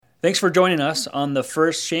Thanks for joining us on the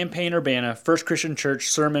first Champaign-Urbana First Christian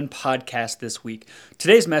Church Sermon Podcast this week.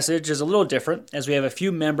 Today's message is a little different as we have a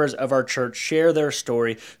few members of our church share their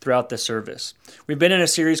story throughout the service. We've been in a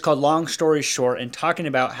series called Long Story Short and talking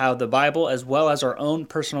about how the Bible as well as our own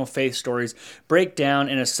personal faith stories break down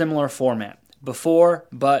in a similar format. Before,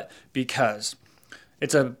 but, because.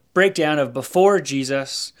 It's a breakdown of before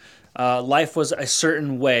Jesus, life was a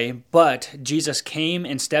certain way, but Jesus came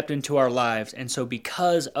and stepped into our lives, and so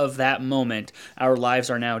because of that moment, our lives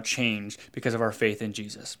are now changed because of our faith in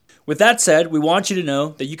Jesus. With that said, we want you to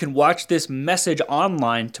know that you can watch this message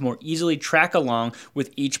online to more easily track along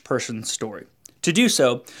with each person's story. To do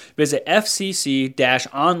so, visit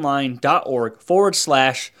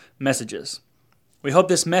fcc-online.org/messages. We hope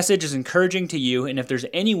this message is encouraging to you, and if there's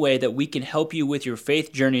any way that we can help you with your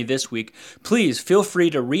faith journey this week, please feel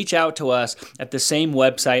free to reach out to us at the same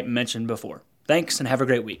website mentioned before. Thanks, and have a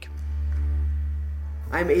great week.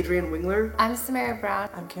 I'm Adrian Wingler. I'm Samara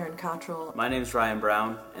Brown. I'm Karen Cottrell. My name's Ryan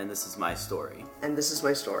Brown, and this is my story. And this is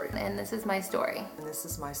my story. And this is my story. And this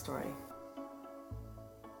is my story.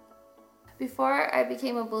 Before I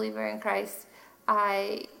became a believer in Christ,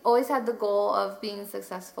 I always had the goal of being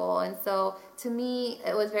successful, and so to me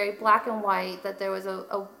it was very black and white that there was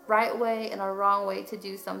a right way and a wrong way to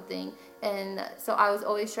do something, and so I was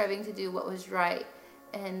always striving to do what was right,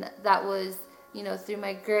 and that was, through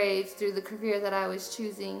my grades, through the career that I was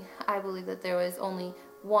choosing. I believe that there was only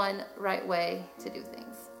one right way to do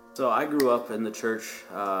things. So I grew up in the church,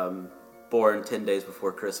 born 10 days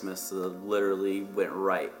before Christmas, so literally went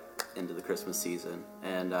right into the Christmas season,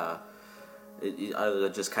 and I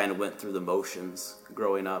just kind of went through the motions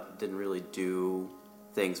growing up. Didn't really do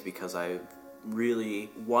things because I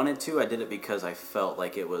really wanted to. I did it because I felt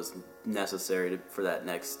like it was necessary for that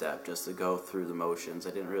next step, just to go through the motions.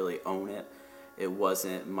 I didn't really own it. It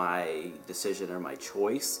wasn't my decision or my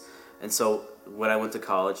choice. And so when I went to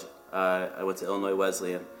college, I went to Illinois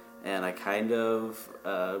Wesleyan, and I kind of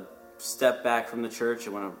stepped back from the church,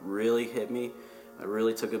 and when it really hit me, I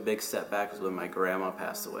really took a big step back was when my grandma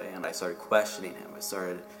passed away, and I started questioning him. I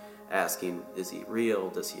started asking, is he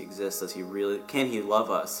real? Does he exist? Can he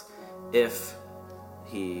love us if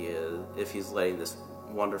he's letting this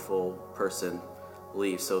wonderful person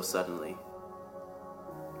leave so suddenly?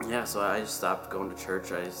 Yeah, so I just stopped going to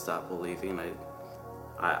church. I stopped believing.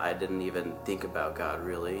 I didn't even think about God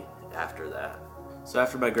really after that. So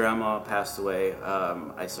after my grandma passed away,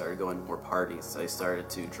 I started going to more parties. I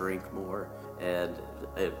started to drink more, and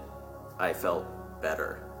I felt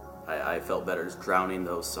better. I felt better just drowning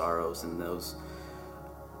those sorrows and those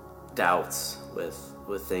doubts with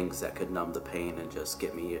things that could numb the pain and just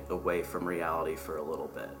get me away from reality for a little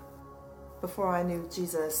bit. Before I knew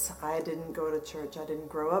Jesus, I didn't go to church. I didn't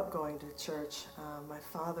grow up going to church. My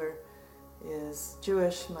father is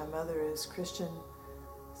Jewish, my mother is Christian.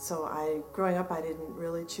 So growing up, I didn't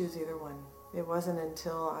really choose either one. It wasn't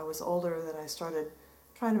until I was older that I started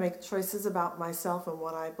trying to make choices about myself and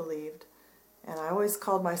what I believed. And I always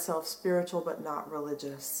called myself spiritual but not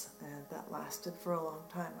religious. And that lasted for a long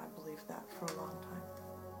time. I believed that for a long time.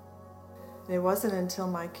 And it wasn't until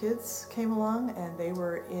my kids came along and they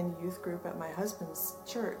were in youth group at my husband's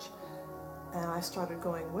church, and I started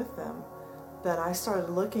going with them, that I started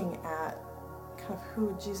looking at kind of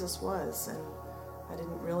who Jesus was. And I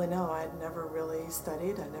didn't really know. I had never really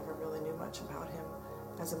studied. I never really knew much about him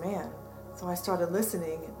as a man. So I started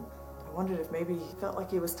listening, and I wondered if maybe he felt like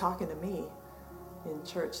he was talking to me in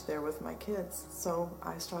church there with my kids. So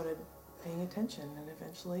I started paying attention, and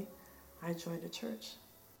eventually I joined a church.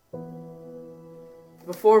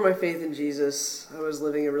 Before my faith in Jesus, I was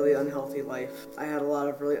living a really unhealthy life. I had a lot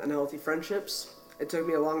of really unhealthy friendships. It took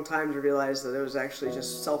me a long time to realize that it was actually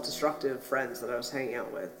just self-destructive friends that I was hanging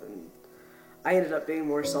out with, and I ended up being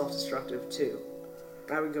more self-destructive too.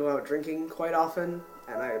 I would go out drinking quite often,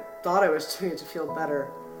 and I thought I was doing it to feel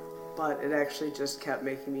better, but it actually just kept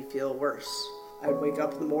making me feel worse. I'd wake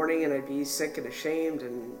up in the morning and I'd be sick and ashamed,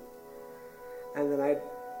 and then I'd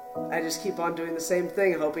just keep on doing the same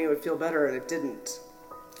thing, hoping it would feel better, and it didn't.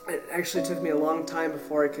 It actually took me a long time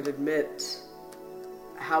before I could admit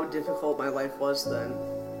how difficult my life was then,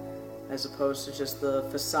 as opposed to just the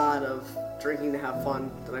facade of drinking to have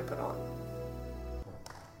fun that I put on.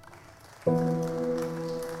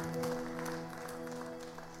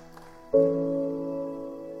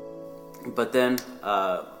 But then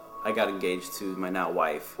I got engaged to my now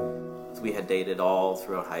wife. We had dated all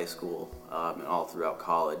throughout high school and all throughout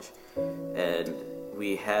college. And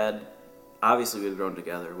we had grown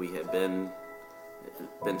together. We had been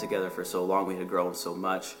together for so long. We had grown so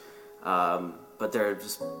much. But there was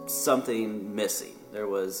just something missing. There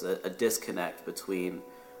was a disconnect between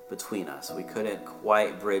between us. We couldn't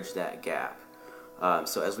quite bridge that gap.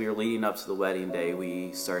 So as we were leading up to the wedding day,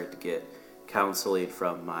 we started to get counseling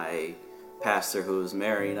from my pastor who was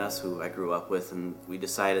marrying us, who I grew up with, and we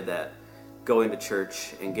decided that going to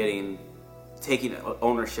church and taking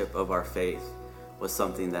ownership of our faith was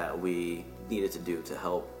something that we needed to do to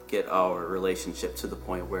help get our relationship to the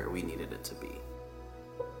point where we needed it to be.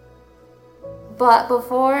 But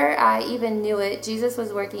before I even knew it, Jesus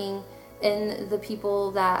was working in the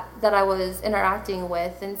people that I was interacting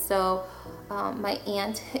with. And so my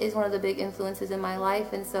aunt is one of the big influences in my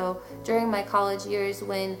life. And so during my college years,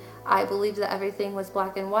 when I believed that everything was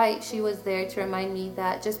black and white, she was there to remind me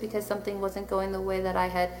that just because something wasn't going the way that I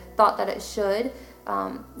had thought that it should,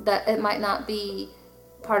 that it might not be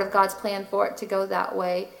part of God's plan for it to go that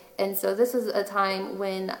way. And so this was a time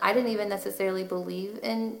when I didn't even necessarily believe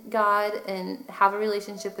in God and have a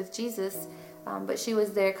relationship with Jesus, but she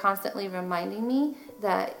was there constantly reminding me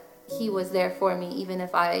that he was there for me, even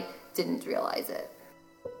if I didn't realize it.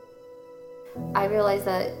 I realized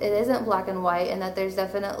that it isn't black and white, and that there's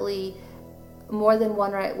definitely more than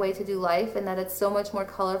one right way to do life, and that it's so much more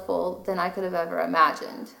colorful than I could have ever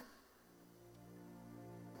imagined.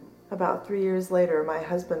 About 3 years later, my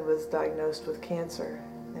husband was diagnosed with cancer,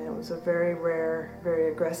 and it was a very rare, very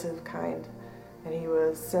aggressive kind, and he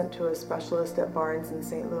was sent to a specialist at Barnes in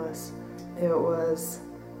St. Louis. It was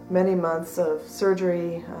many months of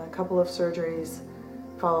surgery, a couple of surgeries,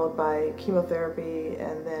 followed by chemotherapy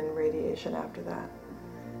and then radiation after that.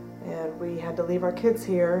 And we had to leave our kids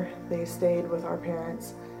here. They stayed with our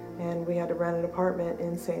parents, and we had to rent an apartment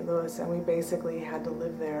in St. Louis, and we basically had to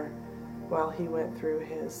live there while he went through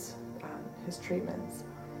his treatments.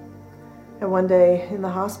 And one day in the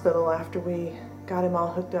hospital, after we got him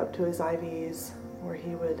all hooked up to his IVs, where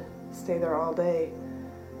he would stay there all day,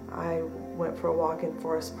 I went for a walk in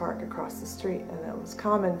Forest Park across the street, and it was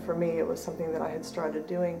common for me. It was something that I had started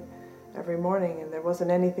doing every morning, and there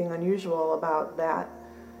wasn't anything unusual about that.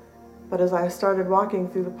 But as I started walking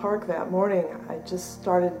through the park that morning, I just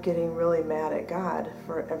started getting really mad at God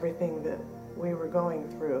for everything that we were going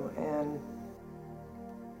through, and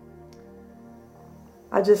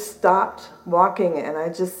I just stopped walking and I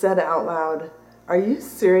just said out loud, "Are you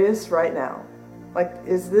serious right now? Like,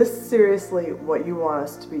 is this seriously what you want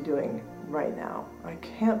us to be doing right now? I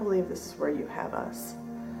can't believe this is where you have us.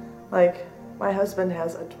 Like, my husband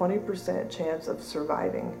has a 20% chance of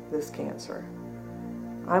surviving this cancer.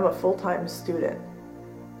 I'm a full-time student.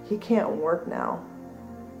 He can't work now.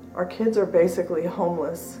 Our kids are basically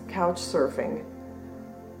homeless, couch surfing.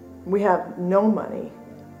 We have no money.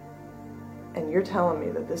 And you're telling me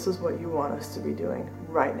that this is what you want us to be doing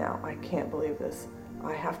right now. I can't believe this.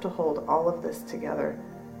 I have to hold all of this together,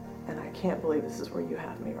 and I can't believe this is where you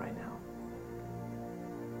have me right now."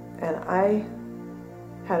 And I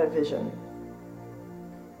had a vision.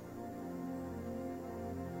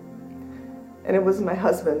 And it was my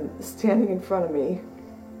husband standing in front of me.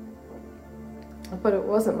 But it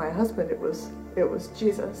wasn't my husband, it was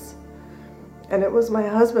Jesus. And it was my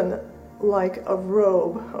husband like a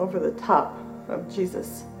robe over the top of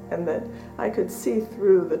Jesus, and that I could see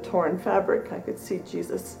through the torn fabric. I could see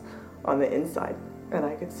Jesus on the inside, and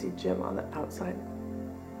I could see Jim on the outside.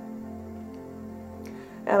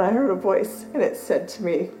 And I heard a voice, and it said to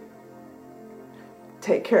me,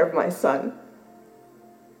 "Take care of my son."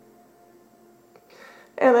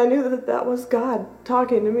 And I knew that that was God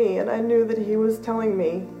talking to me, and I knew that he was telling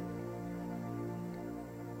me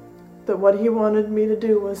that what he wanted me to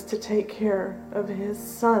do was to take care of his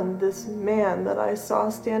son, this man that I saw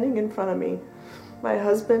standing in front of me, my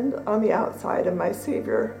husband on the outside and my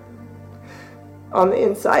Savior on the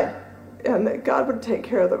inside, and that God would take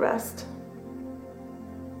care of the rest.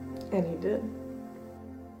 And he did.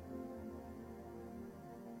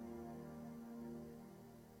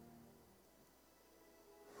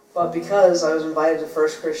 But because I was invited to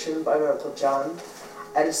First Christian by my Uncle John,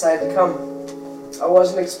 I decided to come. I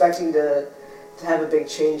wasn't expecting to have a big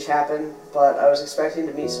change happen, but I was expecting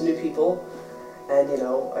to meet some new people, and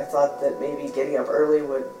I thought that maybe getting up early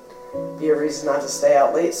would be a reason not to stay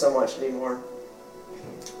out late so much anymore.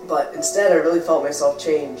 But instead, I really felt myself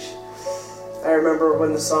change. I remember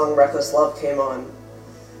when the song Reckless Love came on,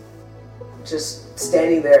 just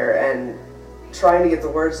standing there and trying to get the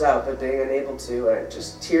words out, but being unable to, and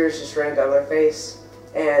tears just ran down my face.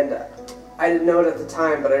 And I didn't know it at the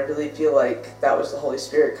time, but I really feel like that was the Holy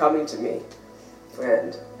Spirit coming to me.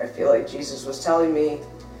 And I feel like Jesus was telling me,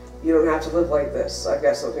 you don't have to live like this. I've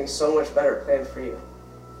got something so much better planned for you.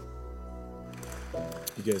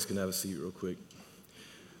 You guys can have a seat real quick.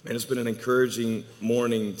 Man, it's been an encouraging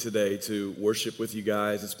morning today to worship with you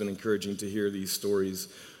guys. It's been encouraging to hear these stories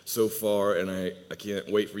so far, and I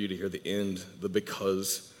can't wait for you to hear the end, the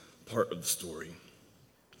because part of the story.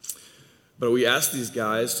 But we asked these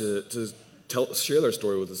guys to share their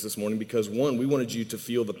story with us this morning because, one, we wanted you to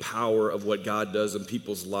feel the power of what God does in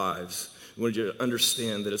people's lives. We wanted you to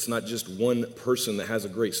understand that it's not just one person that has a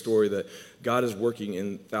great story, that God is working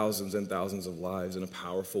in thousands and thousands of lives in a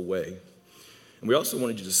powerful way. And we also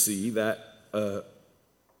wanted you to see that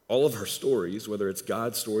all of our stories, whether it's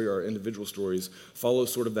God's story or our individual stories, follow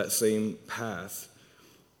sort of that same path,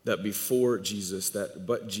 that before Jesus, that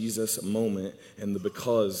but Jesus moment, and the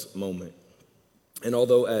because moment. And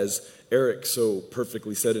although, as Eric so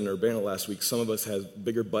perfectly said in Urbana last week, some of us have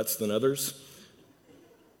bigger butts than others.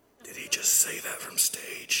 Did he just say that from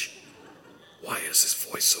stage? Why is his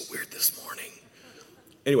voice so weird this morning?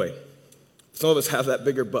 Anyway, some of us have that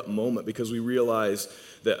bigger butt moment because we realize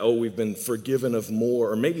that, we've been forgiven of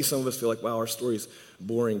more. Or maybe some of us feel like, wow, our story's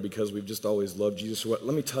boring because we've just always loved Jesus. Let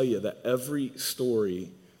me tell you that every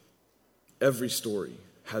story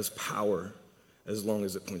has power as long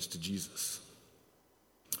as it points to Jesus.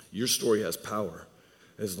 Your story has power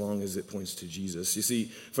as long as it points to Jesus. You see,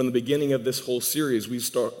 from the beginning of this whole series, we've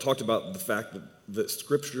talked about the fact that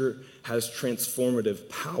Scripture has transformative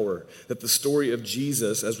power, that the story of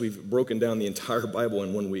Jesus, as we've broken down the entire Bible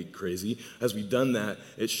in 1 week, crazy, as we've done that,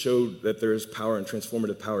 it showed that there is power and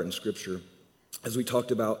transformative power in Scripture. As we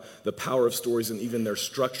talked about the power of stories and even their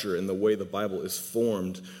structure and the way the Bible is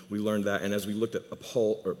formed, we learned that. And as we looked at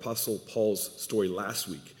Apostle Paul's story last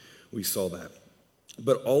week, we saw that.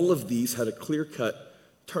 But all of these had a clear-cut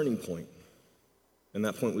turning point, and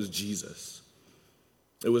that point was Jesus.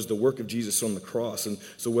 It was the work of Jesus on the cross. And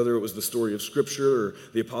so whether it was the story of Scripture or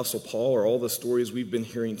the Apostle Paul or all the stories we've been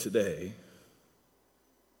hearing today,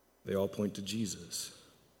 they all point to Jesus.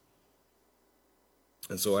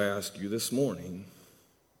 And so I ask you this morning,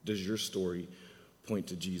 does your story point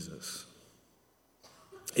to Jesus?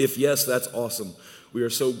 If yes, that's awesome. We are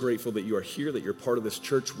so grateful that you are here, that you're part of this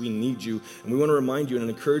church. We need you. And we want to remind you in an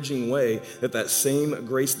encouraging way that same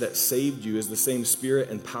grace that saved you is the same spirit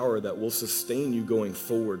and power that will sustain you going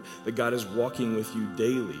forward, that God is walking with you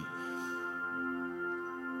daily.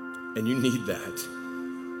 And you need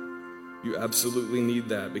that. You absolutely need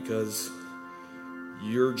that because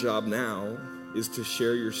your job now is to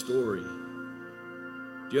share your story.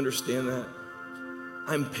 Do you understand that?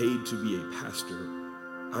 I'm paid to be a pastor.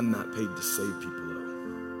 I'm not paid to save people,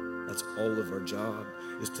 though. That's all of our job,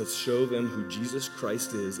 is to show them who Jesus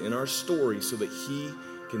Christ is in our story so that he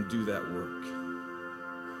can do that work.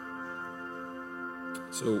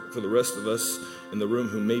 So for the rest of us in the room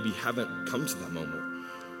who maybe haven't come to that moment,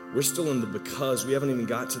 we're still in the because. We haven't even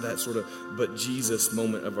got to that sort of but Jesus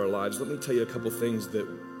moment of our lives. Let me tell you a couple things that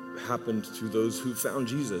happened to those who found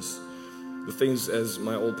Jesus. The things, as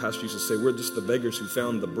my old pastor used to say, we're just the beggars who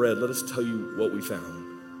found the bread. Let us tell you what we found.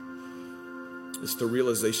 It's the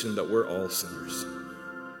realization that we're all sinners.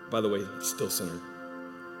 By the way, still sinner.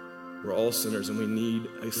 We're all sinners and we need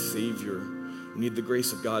a Savior. We need the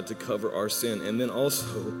grace of God to cover our sin. And then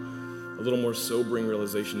also, a little more sobering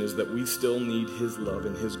realization is that we still need his love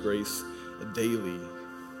and his grace daily.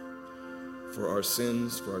 For our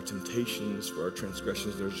sins, for our temptations, for our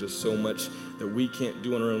transgressions, there's just so much that we can't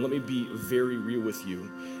do on our own. Let me be very real with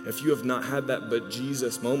you. If you have not had that but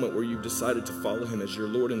Jesus moment where you've decided to follow him as your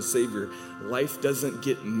Lord and Savior, life doesn't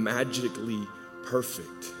get magically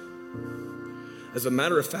perfect. As a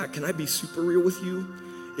matter of fact, can I be super real with you?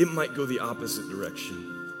 It might go the opposite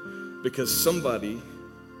direction because somebody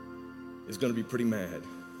is going to be pretty mad.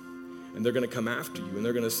 And they're going to come after you, and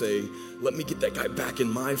they're going to say, let me get that guy back in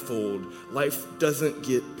my fold. Life doesn't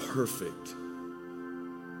get perfect.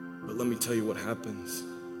 But let me tell you what happens.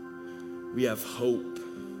 We have hope.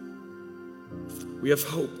 We have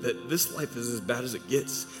hope that this life is as bad as it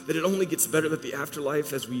gets, that it only gets better, that the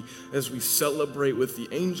afterlife, as we celebrate with the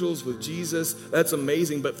angels, with Jesus, that's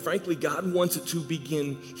amazing. But frankly, God wants it to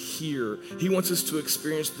begin here. He wants us to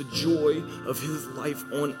experience the joy of his life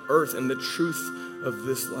on earth and the truth of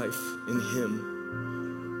this life in him.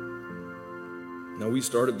 Now, we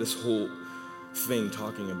started this whole thing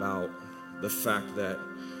talking about the fact that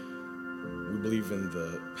we believe in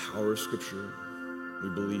the power of Scripture. We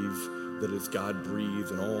believe that it's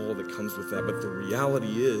God-breathed and all that comes with that. But the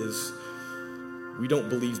reality is, we don't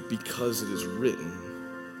believe because it is written.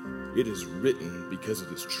 It is written because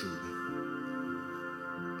it is true.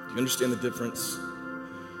 Do you understand the difference?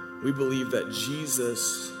 We believe that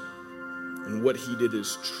Jesus and what he did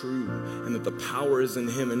is true, and that the power is in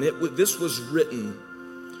him. And this was written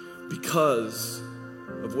because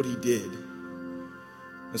of what he did.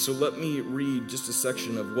 And so let me read just a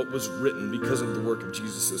section of what was written because of the work of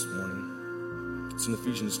Jesus this morning. It's in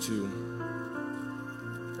Ephesians 2.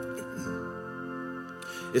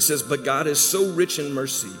 It says, "But God is so rich in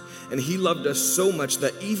mercy, and he loved us so much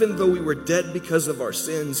that even though we were dead because of our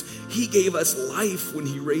sins, he gave us life when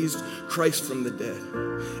he raised Christ from the dead.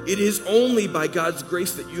 It is only by God's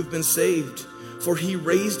grace that you've been saved. For he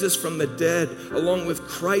raised us from the dead along with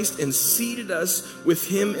Christ and seated us with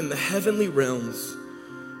him in the heavenly realms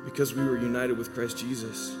because we were united with Christ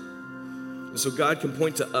Jesus." And so God can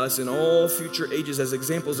point to us in all future ages as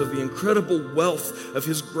examples of the incredible wealth of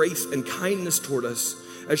his grace and kindness toward us,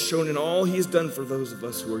 as shown in all he has done for those of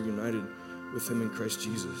us who are united with him in Christ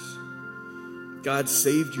Jesus. God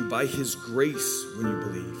saved you by his grace when you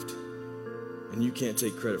believed. And you can't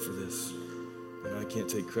take credit for this. And I can't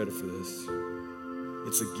take credit for this.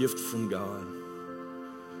 It's a gift from God.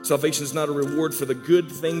 Salvation is not a reward for the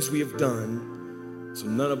good things we have done, so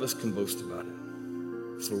none of us can boast about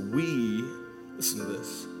it. For we, listen to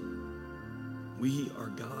this, we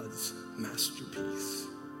are God's masterpiece.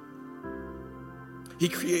 He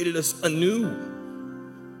created us anew.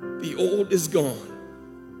 The old is gone,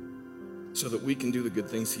 so that we can do the good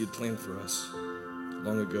things he had planned for us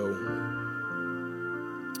long ago.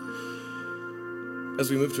 As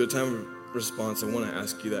we move to a time of response, I want to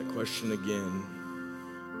ask you that question again.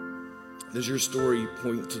 Does your story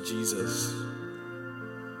point to Jesus?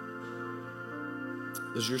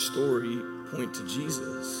 Does your story point to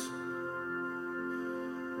Jesus?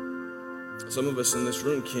 Some of us in this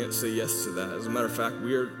room can't say yes to that. As a matter of fact,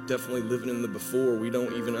 we are definitely living in the before. We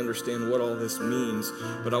don't even understand what all this means.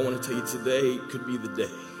 But I want to tell you, today could be the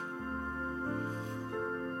day.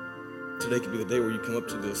 Today could be the day where you come up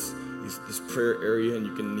to this prayer area and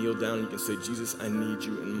you can kneel down and you can say, "Jesus, I need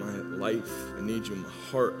you in my life. I need you in my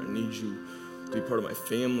heart. I need you to be part of my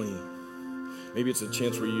family." Maybe it's a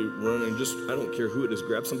chance where you run and just, I don't care who it is,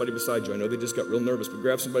 grab somebody beside you. I know they just got real nervous, but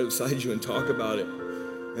grab somebody beside you and talk about it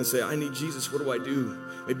and say, "I need Jesus. What do I do?"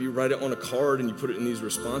 Maybe you write it on a card and you put it in these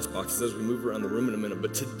response boxes as we move around the room in a minute.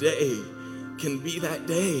 But today can be that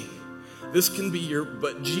day. This can be your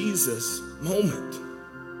 "but Jesus" moment.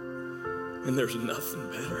 And there's nothing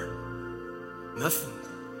better. Nothing.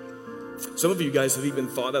 Some of you guys have even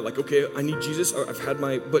thought that, like, okay, I need Jesus, or I've had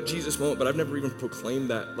my "but Jesus" moment, but I've never even proclaimed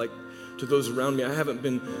that, like, to those around me. I haven't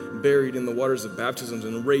been buried in the waters of baptisms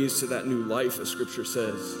and raised to that new life, as Scripture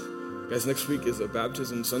says. Guys, next week is a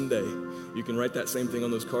baptism Sunday. You can write that same thing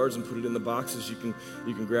on those cards and put it in the boxes. You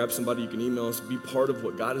can grab somebody, you can email us, be part of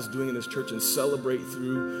what God is doing in this church and celebrate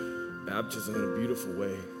through baptism in a beautiful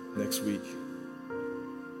way next week.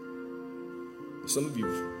 Some of you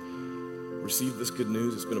have received this good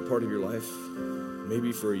news. It's been a part of your life,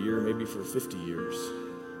 maybe for a year, maybe for 50 years.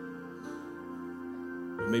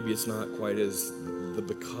 But maybe it's not quite as, the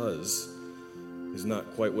 "because" is not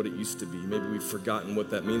quite what it used to be. Maybe we've forgotten what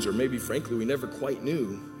that means, or maybe, frankly, we never quite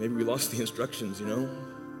knew. Maybe we lost the instructions, you know?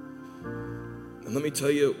 And let me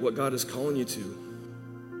tell you what God is calling you to.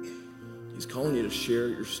 He's calling you to share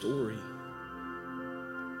your story.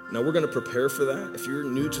 Now, we're going to prepare for that. If you're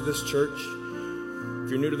new to this church,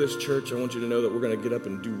 I want you to know that we're going to get up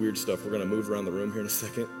and do weird stuff. We're going to move around the room here in a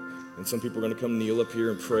second. And some people are going to come kneel up here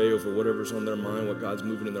and pray over whatever's on their mind, what God's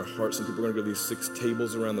moving in their heart. Some people are going to go to these 6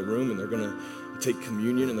 tables around the room, and they're going to take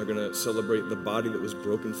communion, and they're going to celebrate the body that was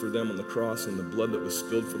broken for them on the cross and the blood that was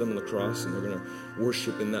spilled for them on the cross, and they're going to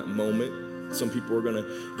worship in that moment. Some people are going to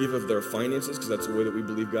give of their finances, because that's the way that we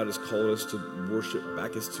believe God has called us to worship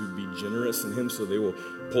back, is to be generous in him. So they will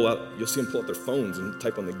pull out, you'll see them pull out their phones and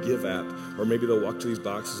type on the Give app, or maybe they'll walk to these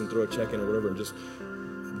boxes and throw a check in or whatever and just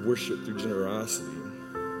worship through generosity.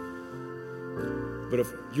 But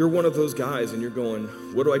if you're one of those guys and you're going,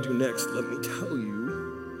 "What do I do next?" Let me tell you,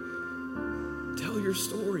 tell your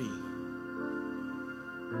story.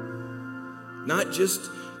 Not just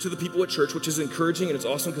to the people at church, which is encouraging and it's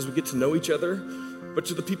awesome because we get to know each other, but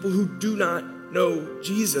to the people who do not know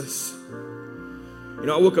Jesus. You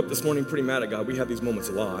know, I woke up this morning pretty mad at God. We have these moments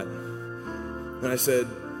a lot. And I said,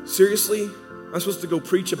 "Seriously? I'm supposed to go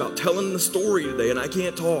preach about telling the story today and I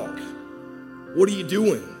can't talk. What are you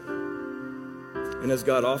doing?" And as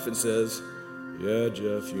God often says, "Yeah,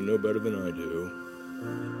 Jeff, you know better than I do."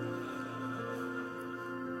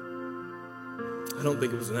 I don't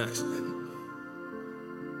think it was an accident.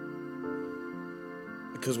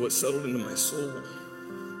 Because what settled into my soul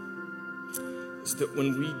is that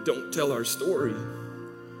when we don't tell our story,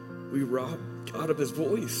 we rob God of his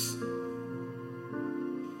voice.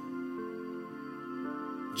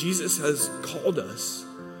 Jesus has called us,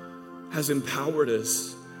 has empowered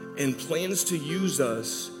us, and plans to use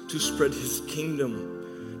us to spread his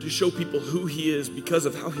kingdom, to show people who he is because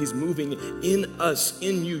of how he's moving in us,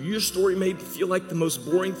 in you. Your story may feel like the most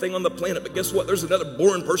boring thing on the planet, but guess what? There's another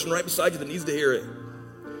boring person right beside you that needs to hear it.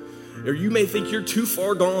 Or you may think you're too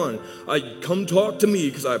far gone. Come talk to me,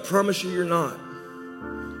 because I promise you you're not.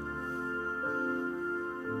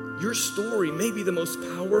 Your story may be the most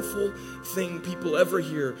powerful thing people ever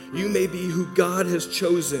hear. You may be who God has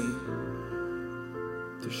chosen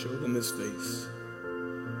to show them his face.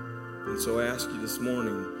 And so I ask you this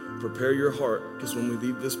morning, prepare your heart, because when we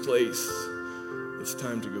leave this place, it's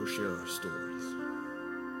time to go share our stories.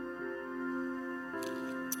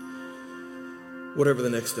 Whatever the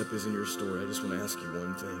next step is in your story, I just want to ask you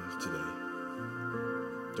one thing today.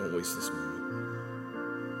 Don't waste this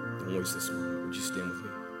moment. Don't waste this moment. Would you stand with me?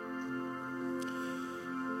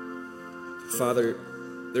 Father,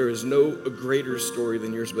 there is no greater story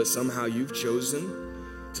than yours, but somehow you've chosen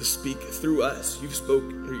to speak through us.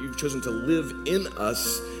 You've chosen to live in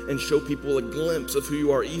us and show people a glimpse of who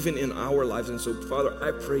you are, even in our lives. And so, Father,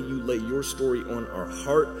 I pray you lay your story on our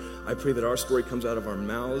heart. I pray that our story comes out of our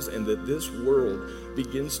mouths and that this world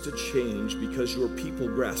begins to change because your people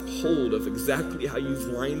grasp hold of exactly how you've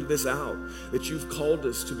lined this out, that you've called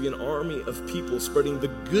us to be an army of people spreading the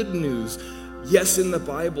good news. Yes, in the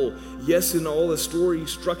Bible. Yes, in all the story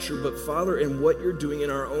structure. But Father, in what you're doing in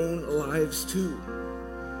our own lives too.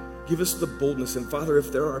 Give us the boldness. And Father,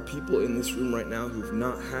 if there are people in this room right now who've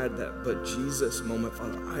not had that but Jesus moment,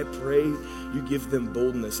 Father, I pray you give them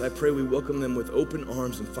boldness. I pray we welcome them with open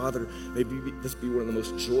arms. And Father, maybe this be one of the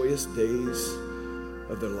most joyous days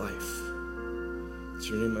of their life. It's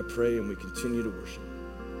your name I pray, and we continue to worship.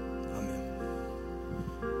 Amen.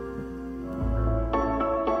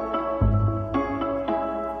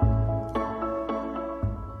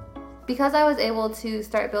 Because I was able to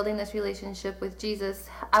start building this relationship with Jesus,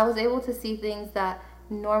 I was able to see things that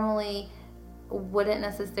normally wouldn't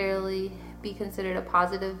necessarily be considered a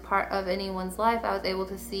positive part of anyone's life. I was able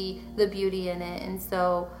to see the beauty in it. And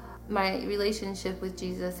so my relationship with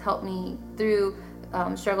Jesus helped me through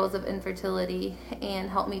struggles of infertility and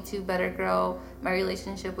helped me to better grow my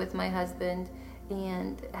relationship with my husband,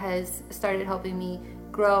 and has started helping me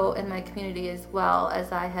grow in my community as well,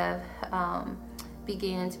 as I have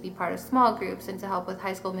began to be part of small groups and to help with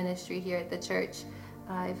high school ministry here at the church.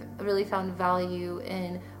 I've really found value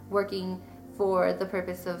in working for the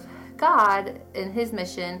purpose of God and his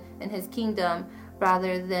mission and his kingdom,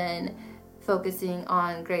 rather than focusing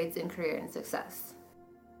on grades and career and success.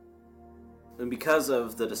 And because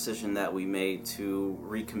of the decision that we made to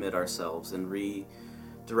recommit ourselves and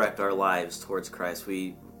redirect our lives towards Christ,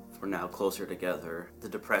 we're now closer together. The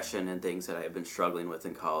depression and things that I have been struggling with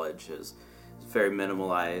in college is very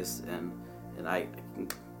minimalized, and I can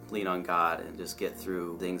lean on God and just get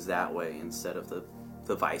through things that way instead of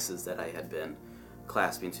the vices that I had been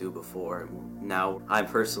clasping to before. Now I'm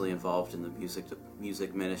personally involved in the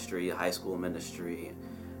music ministry, high school ministry,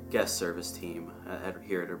 guest service team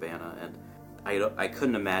here at Urbana, and I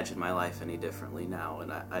couldn't imagine my life any differently now,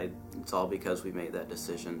 and it's all because we made that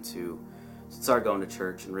decision to start going to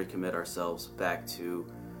church and recommit ourselves back to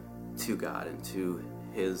God and to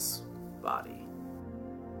his body.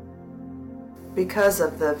 Because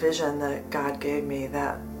of the vision that God gave me,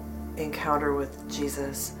 that encounter with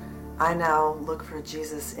Jesus, I now look for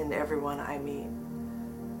Jesus in everyone I meet.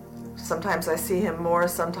 Sometimes I see him more,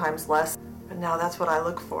 sometimes less, but now that's what I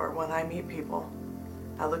look for when I meet people.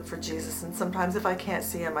 I look for Jesus, and sometimes if I can't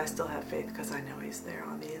see him, I still have faith because I know he's there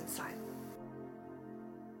on the inside.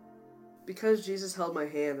 Because Jesus held my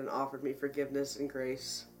hand and offered me forgiveness and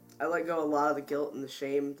grace, I let go a lot of the guilt and the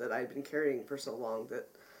shame that I'd been carrying for so long that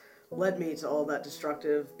led me to all that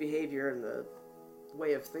destructive behavior and the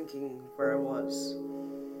way of thinking where I was.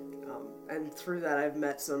 And through that, I've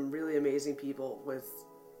met some really amazing people with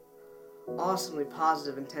awesomely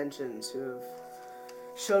positive intentions who have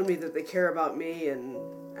shown me that they care about me and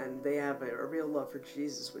they have a real love for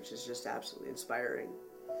Jesus, which is just absolutely inspiring.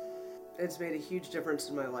 It's made a huge difference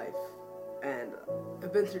in my life. And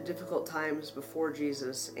I've been through difficult times before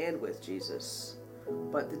Jesus and with Jesus.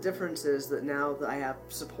 But the difference is that now that I have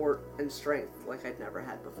support and strength like I'd never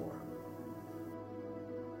had before.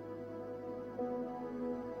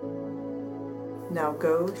 Now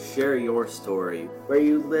go share your story where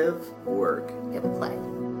you live, work, Give a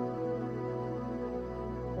play.